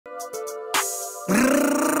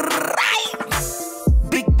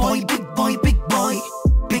Big boy, big boy, big boy,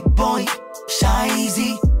 big boy,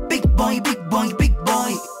 Shaizy. Big boy, big boy, big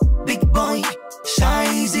boy, big boy,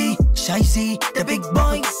 Shaizy. Shaizy, the big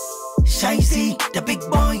boy. Shaizy, the big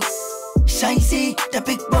boy. Shaizy, the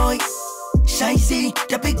big boy. Shaizy,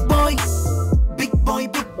 the big boy. Big boy,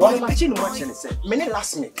 big boy. Why machine watching it say? Many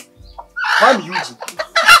last week. I'm using.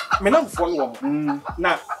 Me not for one.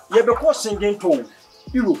 Now, you be call singing to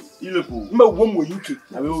Europe. Me wo UK.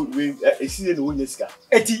 Na we see the one yeska.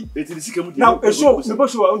 Eti the sika mu. now a show me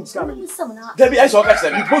boss show on this camera. Debi I saw catch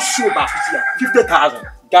them. Boss show back 50,000.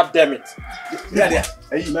 God damn it. Yeah.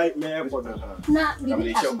 Hey, my for na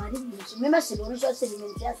me must say so say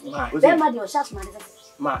me dem ma dey shop man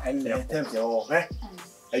ma and Tempt oh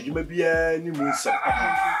adwuma bia ni mu nsem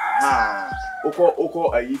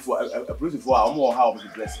oko ayi for a police for am how we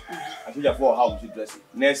dress asoja for how we dress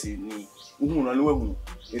nurse ni uhun no wahun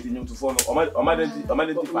eti nyum to for no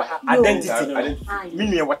identity me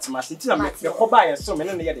nua what ma say tina me ko ba ye so me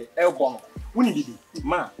ne ye de elbow no woni bibi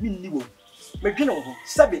ma me ni wo me dwene wo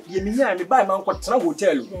sabe ye me nya me ba ma nko tena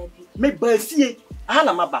hotel me ba fie aha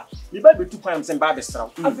na maba me ba betu kwan sem ba be sraw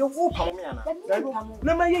afi wo pam me ana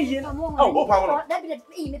na ma ye wo pam no da bi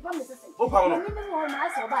me pam me sese wo pam no me mo ma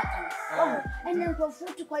so ba tan enen ko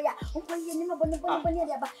fruit ko ya ko ye ni ma boni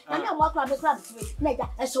ya ba na me mo akra be kra be na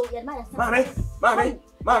ja so ye ma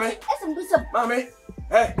mame esem do sem mame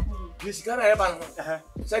this cara é ban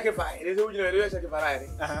sacrifice ele uji ele sacrifice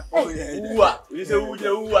uwa ele uji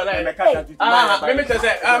na me ka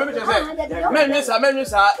me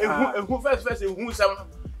sa ehun first ehun sam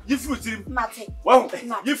yi fruit rim mate wow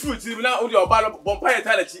yi fruit rim na odi oba bompa ye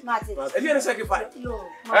talachi ele sacrifice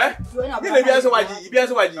ni bia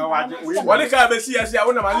se waji wole ka be si ase a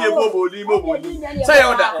wona ma na ebobo ni say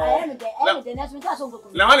you da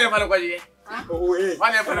na wale fa na kwaji oh eh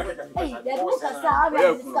wale fa na kwaji eh de buka sa abi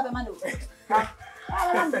ska be mano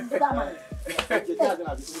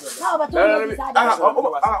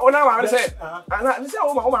ona ma say ni say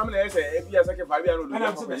o ma na say bia sacrifice bia no do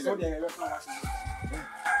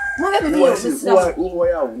mo be bi o misra wo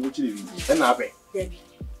ya wo chiri na abe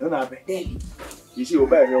Debbie you see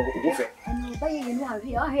oba e wo fe no ba ye ni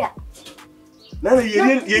ahwe ahwe na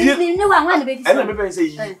ye ni wa hwan be di na me be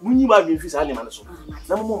say munyi ba bi fi sa ne ma so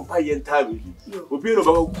na mo mpa ye nta be obi no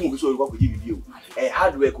ba ku bi so ko ji bi o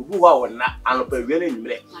hard work bu wa wona anopa wi na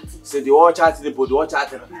nyimre se de o chat de body o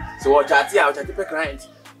chat no se o chat ya o chat pe client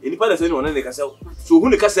enipa da se ni wona ne ka se so hu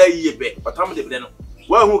ne ka se yi be otam de be no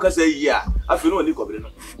wa hu ka se yi a afi no ni ko be no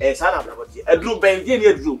sa na bra boti edru ben die ni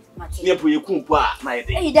edru ni po ye kumpo a na ye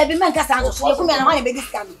de Debbie man ka san so ye kum na hwan be di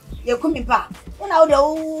scam ye kum pa una o de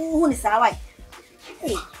hu ni sa wai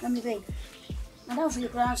na me be na da fu ye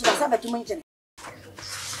kra so sa ba tu mun chen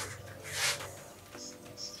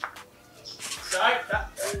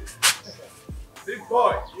big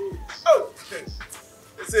boy oh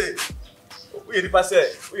say we the passe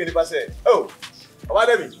oh about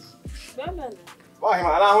them why him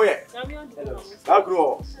ala ho ye hello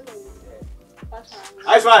hello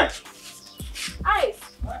ice fine ice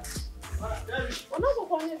ono ko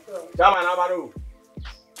konye so chama na baru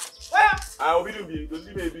obi do bi do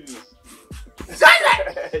li me bi do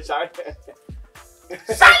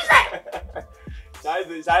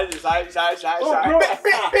Shaizy.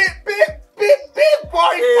 Big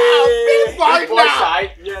boy now.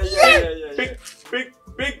 Yeah.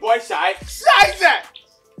 Big boy shy. Shaizy.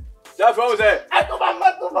 That's what was it.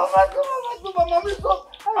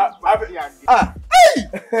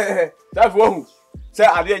 Hey. That's what. Say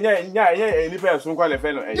ade nya ni pe so kwa le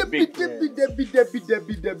fe no big Debbie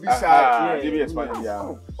shy. Debbie explain ya.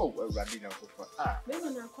 Oh, Radina ko fa. me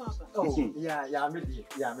na kwa ba Oh, yeah, me di.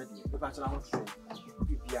 We pa tena ho so.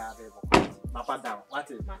 Bibia be bo. Mapa down.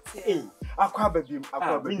 What is? Eh, akwa ba bim,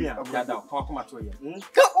 akwa down. Ko ma to ye.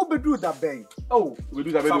 Ka obedu da ben. Oh,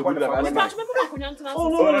 obedu da ben. me pa konya ntena oh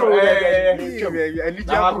no. Eni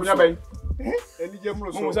ja konya ben. Eni je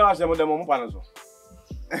mro so. Mo sa asem dem mo pa no so.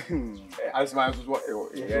 As my so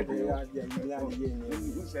yeah.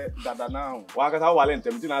 Dada now. Wa ka ta wale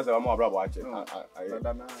ntem ti na say ma bra bo ache.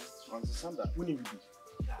 Dada now. On Sunday. Woni bibi.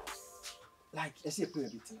 Like, I see a play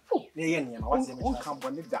bit. Oh, yeah, what's the one can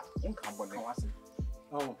bonnet that? One can bonnet.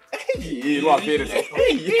 Oh, hey, what fair is it?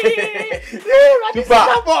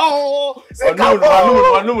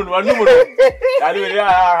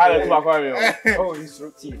 Oh, he's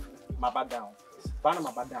routine. My bad down. Banner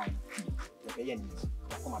my bad down. Okay,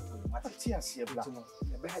 come up to my tears here. The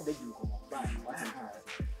bad that you come on.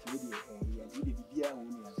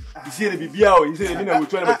 You see the BBL, you say, you know,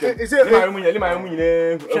 which one of them is it? My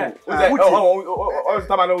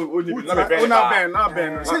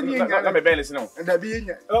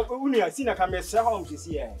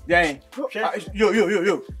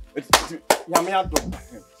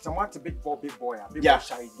somewhat a big boy,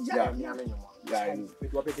 Shaizy. Yeah,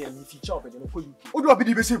 it will be there. If you chop it, what do I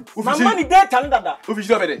be the same? My money there, Tanda. Who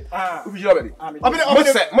is already? Who is already? I mean,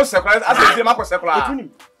 most surprised as I Marco Secular.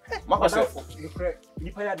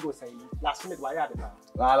 Last minute, why are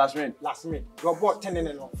last minute? Last minute. You bought 10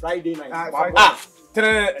 and Friday night.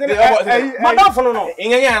 Madame Follow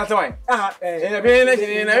in any other time.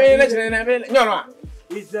 No.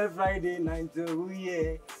 It's a Friday night,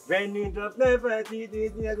 yeah. When you drop never did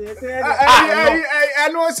it. I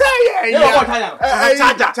know, say,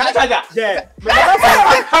 Charger. Yeah.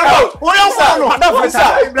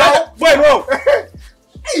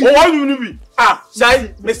 What do you be?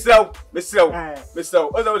 Shai, Mr.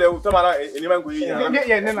 Although they will come out in your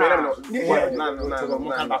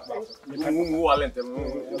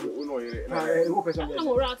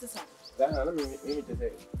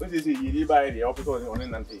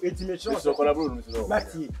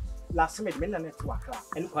last minute, men and network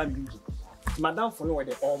and quite music. Madame follow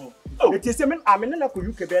the almost. It is I'm in a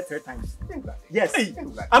UK bear 3 times. Yes,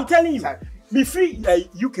 I'm telling you. Me free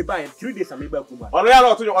UK buy 3 days. I'm able to buy. Oh, I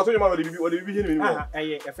told you what you be here. A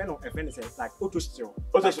friend is like auto stream.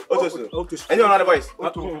 And you're not a voice.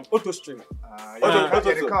 Auto stream.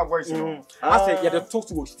 Auto voice. I say, yeah, the talk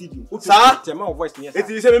to studio. Sir, my voice. It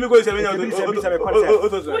is 7 because 7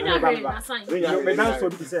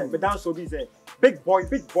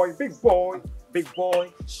 big boy,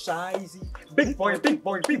 Shaizy, big boy, Shaizy, the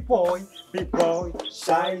big boy,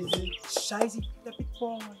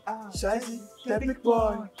 Shaizy, the big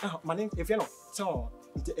boy. My name, if you know, so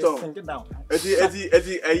it down.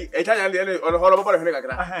 Italian on the whole of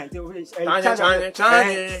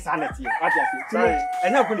sanity.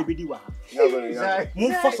 And I'm going to be the one.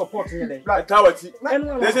 Move for supporting the black tower.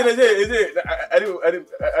 They say,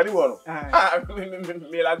 anyone.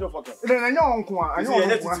 Me like your photo. Then I know, I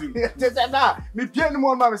know. Me piano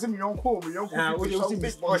more, my young home,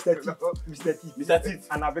 Mr. Tit,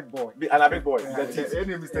 and a big boy, Mr.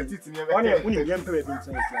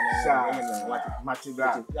 Tit,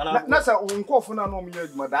 That's a uncle for no me,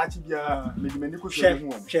 my daddy, medical share.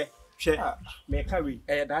 May carry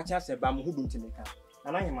a Dutch as a bamboo who to make.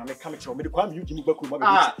 And I am a mechanical, but the quam you can book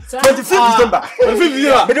 25th December.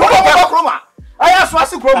 I asked what's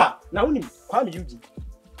the chroma. Now,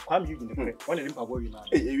 Kwam you one of them are worried.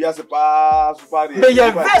 If you have a pass, they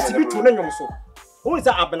are best to be to so. Who is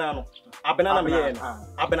that? A banana, a banana,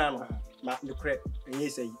 you crack, and you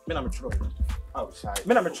say, men I'm a troll. Outside,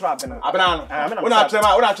 men I'm a trap, and a banana. I'm not trying,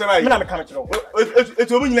 I'm a mechanical.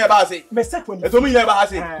 It's a woman never say, Mr. When it's a woman never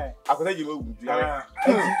say, I could tell you, Nippa,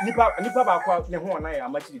 I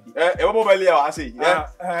am much. I say,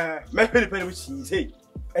 maybe which he say.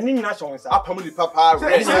 And in national is up on the papa.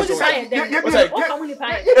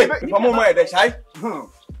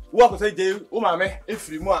 What was I do? Oh, my, if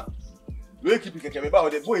you want. We keep it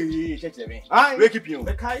about the boy. We keep you. I'm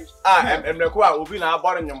the car will be now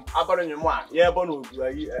aboarding one. Yeah, Bono,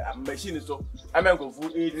 machine is so. I'm going to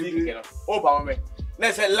food. Oh, me.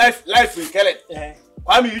 Let's say life will kill it.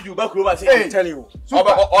 Why me you back over say tell you.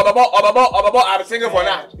 I'm singing for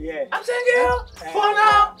now. Yeah. I'm singing for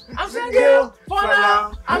now. I'm singing for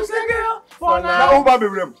now. I'm singing for now. Now baby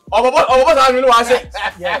room. I know I say.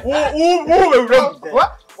 Yeah. Who room?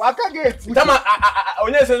 What? What can get? Tama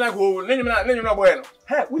onye say na go nenyu na boy no.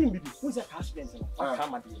 Hey, we need who's a accident no.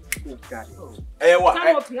 Come at you. God. What?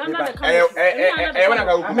 When I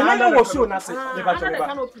go. Me no show na say.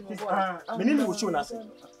 Me no show na say.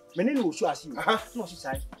 Menino will show us you. No, she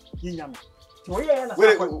said, Yam. Where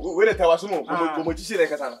the Tawasumo, Momochi, the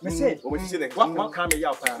Catana, what come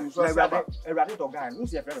a rabbit or guy,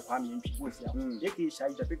 who's your friend of family in people? Yaki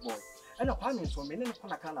Shaizy, the big boy. And a family so many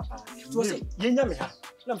upon a canapa. So say, Yam,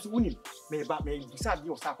 Lams winning, may about me beside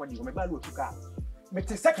your Saponi, or my value to car. But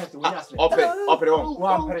the second to us, opera,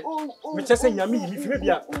 which I say, Yami, if you be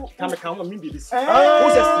come on me, this. Who's a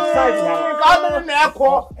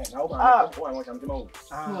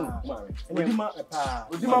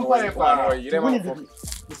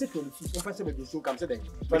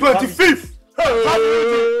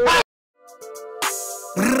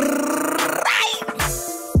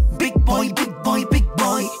Big boy,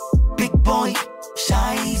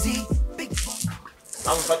 Shaizy, big boy.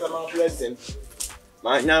 I'm fucking blessing.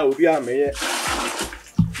 Man, now we are me.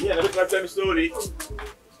 Yeah, look at the story.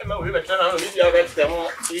 I'm going to tell you, I'm going to tell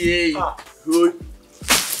you, good.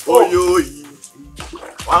 Oh yo.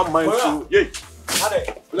 One man so. Yeah.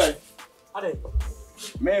 Ade. Olai. Ade.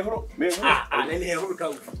 Me horo. Ah, na me horo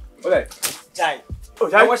ka. Olai. Chai. Oh,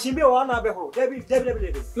 chai. Wa shimbe wa na be horo. Debi.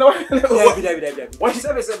 No. Debi. What is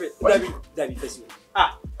sebe. Debi fesi.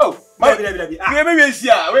 Ah. Oh, Debi. Ah. Me be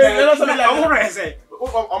sia. We no so me la. Am horo ese.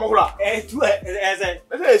 Omhura. Tu ese.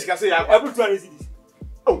 Ese is ka say ya. Every 200 cedis.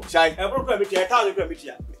 Oh, chai. Every time me tia 1000 me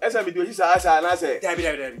tia. Esa me do shi sa na say.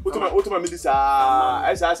 Debi. Utuma me di sa.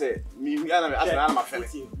 Esa say mi ana me asa na ma fele.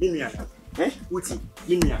 Minua. Eh? Uti.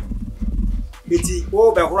 Minua. Eti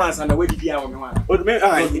o be horo ansa na we didi a wo me ho. O me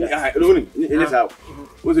ele sa.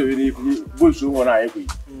 O se we ni bo so ho na ekui.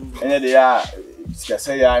 Enye de ya sika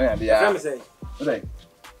say ya na de ya. Come say. O dai.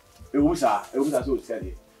 E sa so sika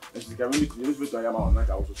de. Esi ka me ni so to ya ma na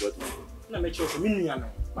ka wo so to. Na me che so minua no.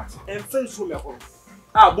 But em fan so me horo.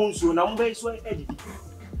 Ah bon so na mbe so edidi.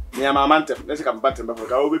 Ni ama mantem, na se ka bantem be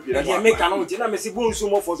ka wo be pi na. E me ka no ti na me se bon so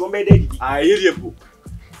mo fo so mbe edidi. Ah yedie bu.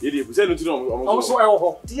 Se no ti no omo so e wo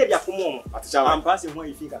ho. Ti ye bia ko mo. Aticha ma. Am pass ho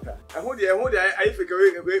yi fi kaka. Ehun de ayi fe ka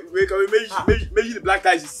we meji the black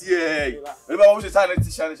ties see eh. We ba wo se sa na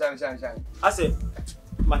ti shine. Ase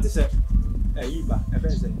mate se yi ba e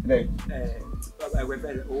ben se. Nei. We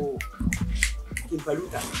ben oh.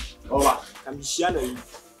 Impaluta. Oba. Kamishia na yi.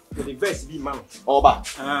 The verse be man. Oba.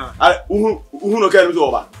 Ah. Ale uhu no ka no so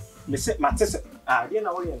oba. Me se mate se dia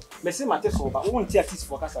na wo ye. Me se mate so oba. Wo nti artist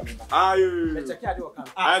for kasa me ba. Ayo. Me check ade o kan.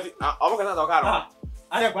 Oba ka sa ka no.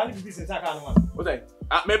 Ade kwa ni bibi se ka no. O dai.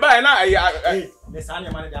 Me ba na me sa ne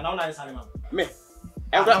man dia na na sa ne man. Me.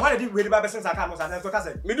 Enka why did we ba be se ka no sa so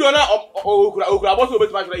kasa. Me do na okura boss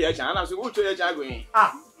obetu ma hwere ye chan na so wo twe ye chan go yin.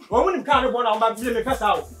 Wo mu nim ka no bo na ba bi me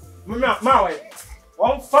kasa o. Ma we.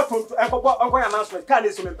 On photo enko announcement ka dey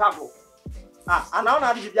so me pago. Ana ona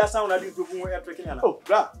adi bibia sound na di ntoku e tracking ana. Oh,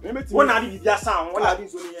 bra, me meti. Wona adi bibia sound, wona adi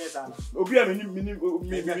so ni ye sa na. Obi a minim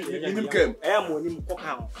kem. Mo nim ko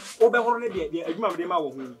kan. Wo be horo ne de adwuma me de ma wo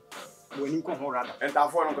hu. Mo nim ko ho rada.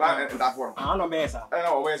 Entafo no kra entafo no. No be sa.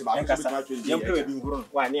 Na wo we se ba so bit ma twe. Yam pe bi horo.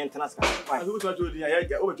 Wa ni entana ska. Wa. So bit ma twe di ya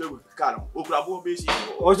o betwe ka no. Okura bo be si.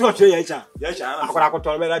 O so twe ye cha. Ye cha na. Akora ko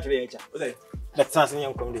to be la twe ye cha. O say. Let's trans ni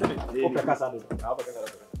yam kom de. O pe kasa de.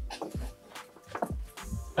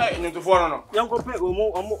 Eh, ni to foro no. Yam ko pe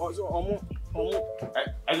omo.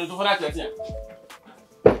 Eh, ni to foro na tia.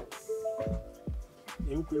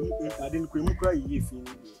 Emu adin ko emu kra yi fi.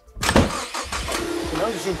 Na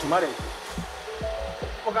o sun tomare.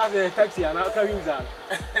 O ga ze taxi ana ka winza.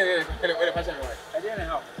 Ele fashion boy. I dey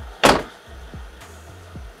how.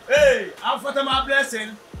 Hey, I'm for my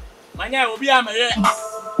blessing. Manya obi amaye.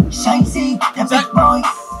 Shaizy, the big boy.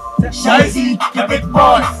 Shaizy, the big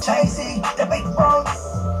boy. Shaizy, the big boy.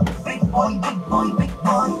 Big boy. Shaizy, big boy.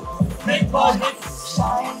 Big boy.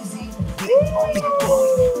 Shaizy, big boy.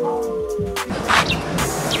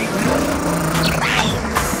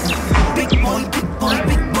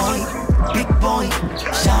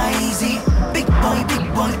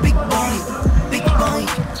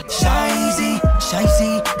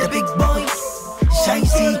 Shaizy, the big boy.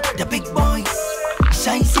 Shaizy, the big boy.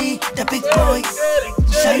 Shaizy, the big boy.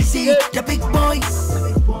 Shaizy, the big boy.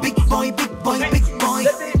 Big boy.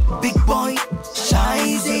 Shaizy, big boy.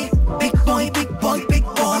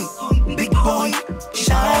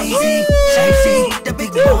 Shaizy, the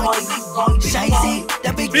big boy. Shaizy,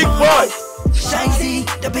 the big boy. Shaizy,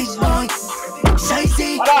 the big boy.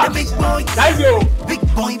 Shaizy, the big boy. Big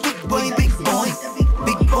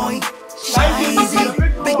boy. Shaizy,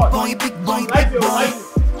 big boy. Big boy.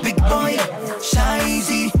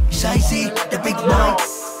 Shaizy, the big boy. Shaizy, the big boy.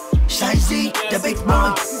 Shaizy, the big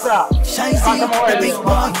boy. Shaizy, the big boy. Big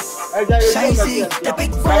boy. Shaizy, big boy.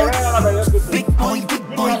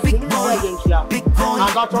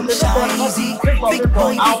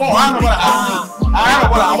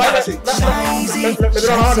 Shaizy,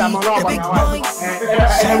 the big boy.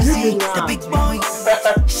 Shaizy, the big boy.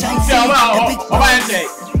 Shaizy, the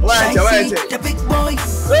big boy. Shaizy, the big boy.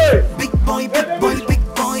 Big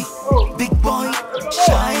boy.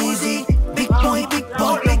 Shaizy, big boy.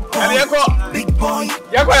 Big boy.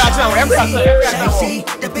 Shaizy,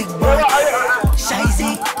 the big boy. Shaizy,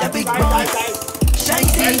 the big boy.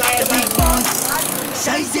 Shaizy, the big boy.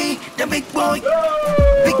 Shaizy, the big boy.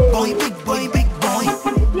 Big boy.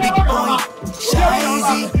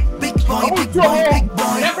 Shaizy, big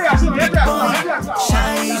boy.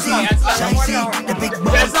 Shaizy, the big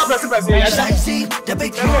boy. Shaizy, the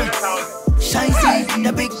big boy. Shaizy,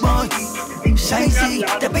 the big boy. Shaizy,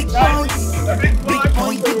 the big boy. Big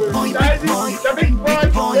boy. Shaizy, big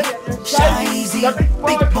boy. Shaizy,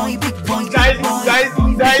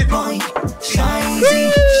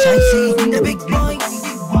 the big boy.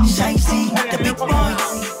 Shaizy, the big boy.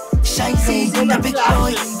 the big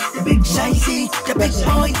boy, the big Shaizy, the big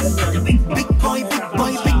boy, the big boy, big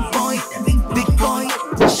boy, big boy, big boy,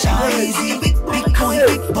 Shaizy, big boy,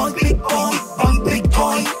 big boy, big boy, big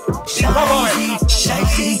boy,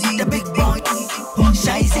 Shaizy, the big boy,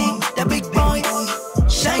 Shaizy, the big boy,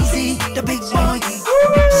 Shaizy, the big boy,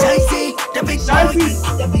 Shaizy, the big boy,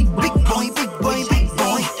 the big boy, big